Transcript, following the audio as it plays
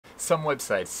Some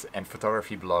websites and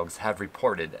photography blogs have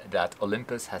reported that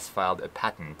Olympus has filed a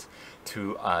patent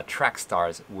to track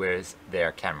stars with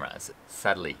their cameras.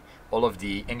 Sadly, all of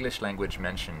the English language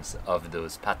mentions of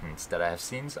those patents that I have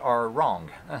seen are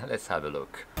wrong. Let's have a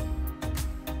look.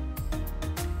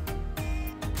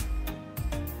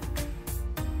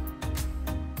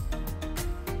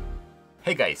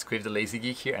 Hey guys, Quiv the Lazy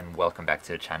Geek here and welcome back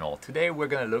to the channel. Today we're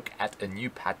going to look at a new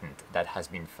patent that has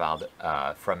been filed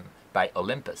by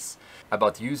Olympus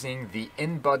about using the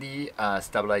in-body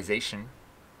stabilization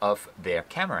of their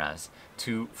cameras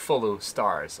to follow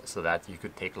stars so that you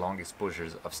could take long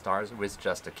exposures of stars with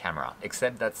just a camera.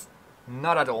 Except that's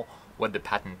not at all what the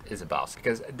patent is about,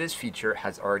 because this feature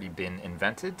has already been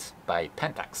invented by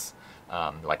Pentax.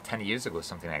 Like 10 years ago,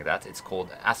 something like that. It's called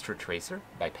Astrotracer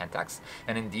by Pentax,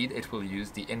 and indeed it will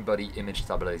use the in-body image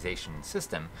stabilization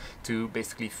system to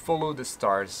basically follow the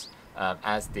stars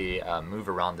as they move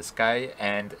around the sky,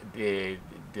 and they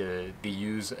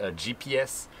use a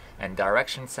GPS and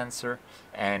direction sensor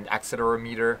and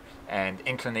accelerometer and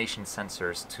inclination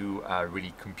sensors to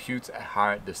really compute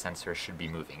how the sensor should be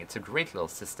moving. It's a great little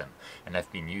system, and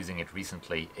I've been using it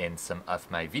recently in some of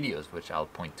my videos, which I'll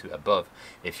point to above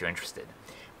if you're interested.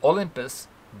 Olympus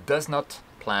does not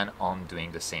plan on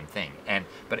doing the same thing,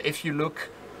 but if you look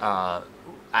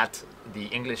at the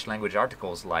English language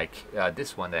articles like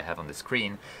this one that I have on the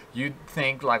screen, you'd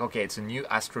think like, okay, it's a new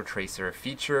Astrotracer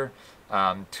feature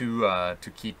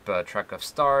to keep track of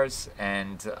stars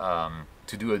and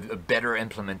to do a better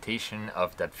implementation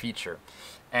of that feature.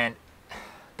 And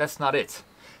that's not it,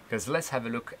 because let's have a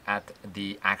look at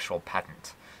the actual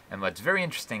patent. And what's very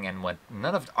interesting, and what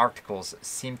none of the articles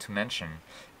seem to mention,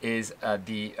 is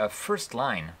the first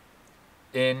line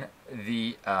in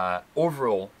the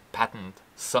overall patent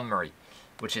summary,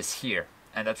 which is here.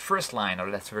 And that first line,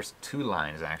 or that first two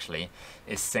lines actually,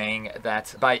 is saying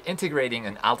that by integrating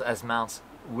an alt-as mount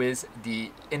with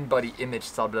the in-body image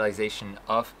stabilization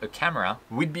of a camera,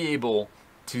 we'd be able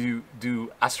to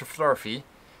do astrophotography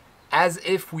as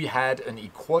if we had an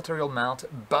equatorial mount,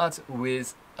 but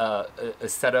with a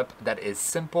setup that is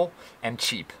simple and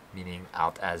cheap, meaning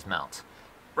alt-as mount.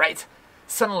 Right?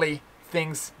 Suddenly,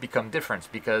 things become different,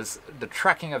 because the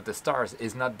tracking of the stars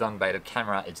is not done by the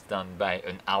camera, it's done by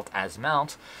an alt-as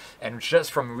mount. And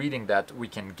just from reading that, we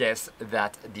can guess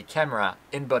that the camera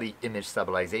in-body image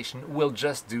stabilization will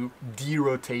just do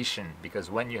derotation, because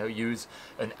when you use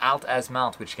an alt-as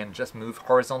mount, which can just move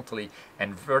horizontally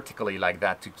and vertically like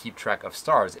that to keep track of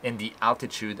stars in the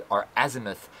altitude or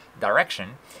azimuth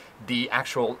direction, the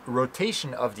actual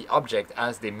rotation of the object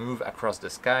as they move across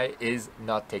the sky is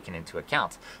not taken into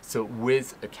account. So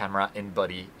with a camera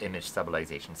in-body image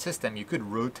stabilization system, you could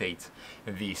rotate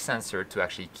the sensor to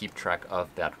actually keep track of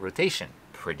that rotation.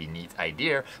 Pretty neat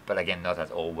idea, but again, not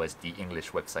at all what the English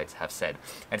websites have said.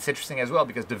 And it's interesting as well,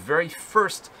 because the very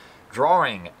first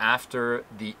drawing after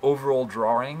the overall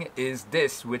drawing is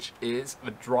this, which is a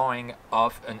drawing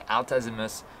of an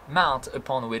alt-azimuth mount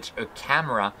upon which a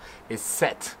camera is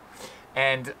set.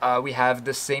 And we have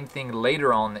the same thing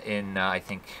later on in, I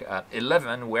think,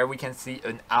 11, where we can see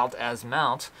an alt-as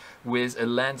mount with a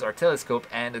lens or telescope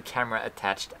and a camera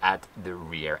attached at the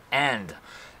rear end.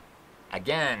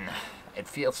 Again, it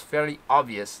feels fairly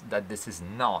obvious that this is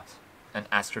not an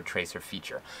Astrotracer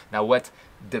feature. Now, what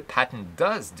the patent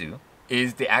does do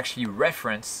is they actually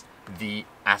reference the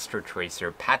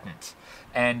Astrotracer patent.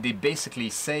 And they basically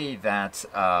say that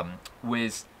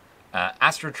with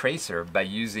Astrotracer, by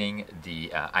using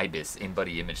the IBIS,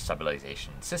 in-body image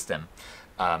stabilization system,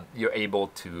 you're able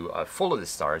to follow the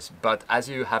stars, but as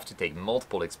you have to take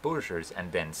multiple exposures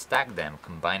and then stack them,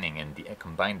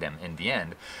 combine them in the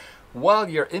end, while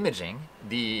you're imaging,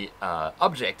 the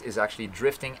object is actually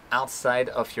drifting outside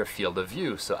of your field of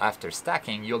view. So after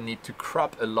stacking, you'll need to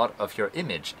crop a lot of your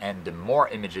image, and the more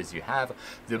images you have,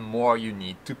 the more you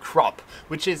need to crop,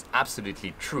 which is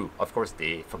absolutely true. Of course,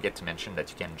 they forget to mention that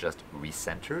you can just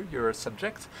recenter your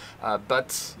subject,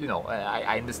 but you know,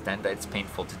 I understand that it's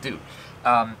painful to do.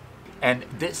 And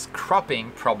this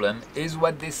cropping problem is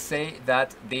what they say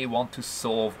that they want to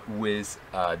solve with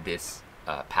this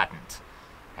patent.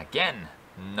 Again,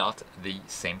 not the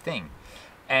same thing.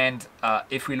 And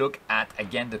if we look at,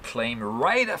 again, the claim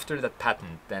right after that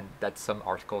patent, then that some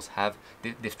articles have,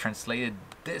 they've translated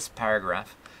this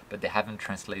paragraph, but they haven't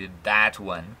translated that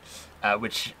one,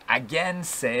 which again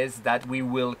says that we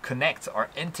will connect or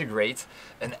integrate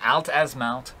an alt-as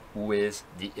mount with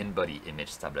the in-body image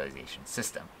stabilization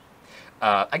system.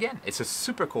 Again, it's a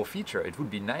super cool feature. It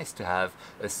would be nice to have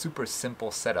a super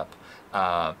simple setup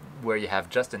where you have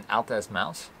just an alt-as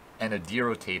mount and a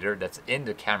derotator that's in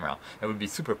the camera. It would be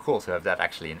super cool to have that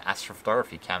actually in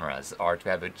astrophotography cameras, or to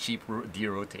have a cheap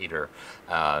derotator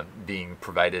being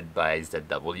provided by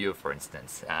ZW, for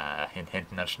instance. Hint,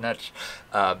 hint, nudge, nudge.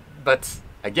 But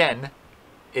again,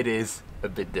 it is a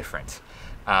bit different.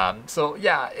 So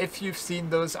yeah, if you've seen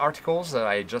those articles,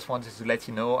 I just wanted to let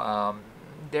you know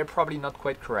they're probably not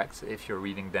quite correct if you're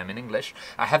reading them in English.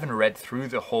 I haven't read through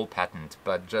the whole patent,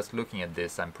 but just looking at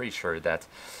this, I'm pretty sure that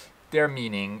they're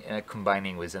meaning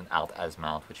combining with an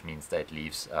alt-azimuth, which means that it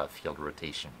leaves field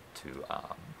rotation to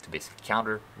basically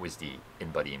counter with the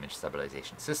in-body image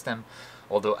stabilization system.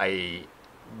 Although I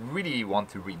really want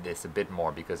to read this a bit more,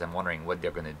 because I'm wondering what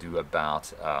they're going to do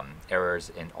about errors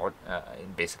in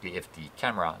basically if the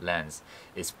camera lens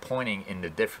is pointing in the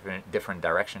different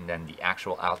direction than the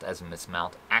actual alt-azimuth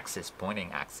mount axis,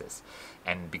 pointing axis.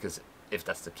 And because if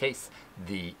that's the case,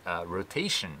 the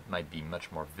rotation might be much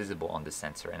more visible on the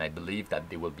sensor, and I believe that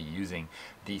they will be using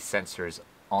these sensors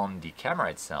on the camera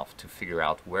itself to figure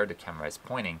out where the camera is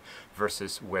pointing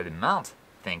versus where the mount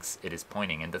thinks it is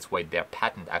pointing. And that's why their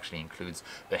patent actually includes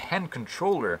a hand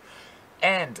controller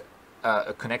and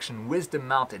a connection with the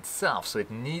mount itself, so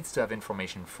it needs to have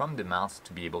information from the mount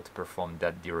to be able to perform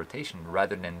that derotation,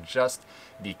 rather than just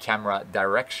the camera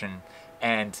direction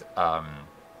and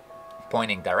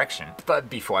pointing direction. But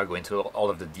before I go into all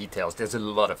of the details, there's a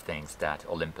lot of things that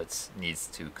Olympus needs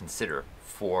to consider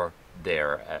for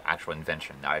their actual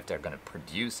invention. Now, if they're going to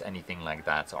produce anything like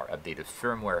that or update the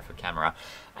firmware of a camera,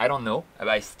 I don't know, but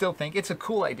I still think it's a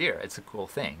cool idea. It's a cool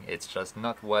thing. It's just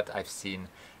not what I've seen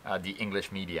the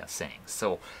English media saying.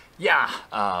 So yeah,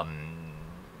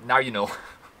 now you know.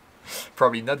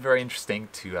 Probably not very interesting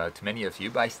to many of you,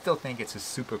 but I still think it's a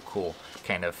super cool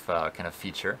kind of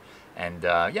feature. And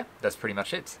yeah, that's pretty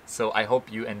much it. So I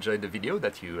hope you enjoyed the video,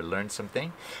 that you learned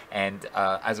something. And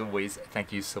as always,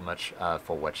 thank you so much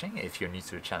for watching. If you're new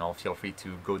to the channel, feel free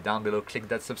to go down below, click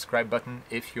that subscribe button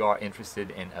if you are interested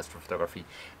in astrophotography.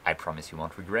 I promise you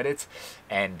won't regret it.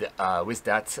 And with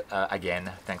that,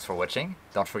 again, thanks for watching.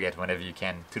 Don't forget, whenever you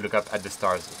can, to look up at the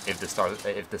stars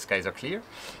if the skies are clear.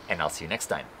 And I'll see you next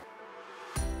time.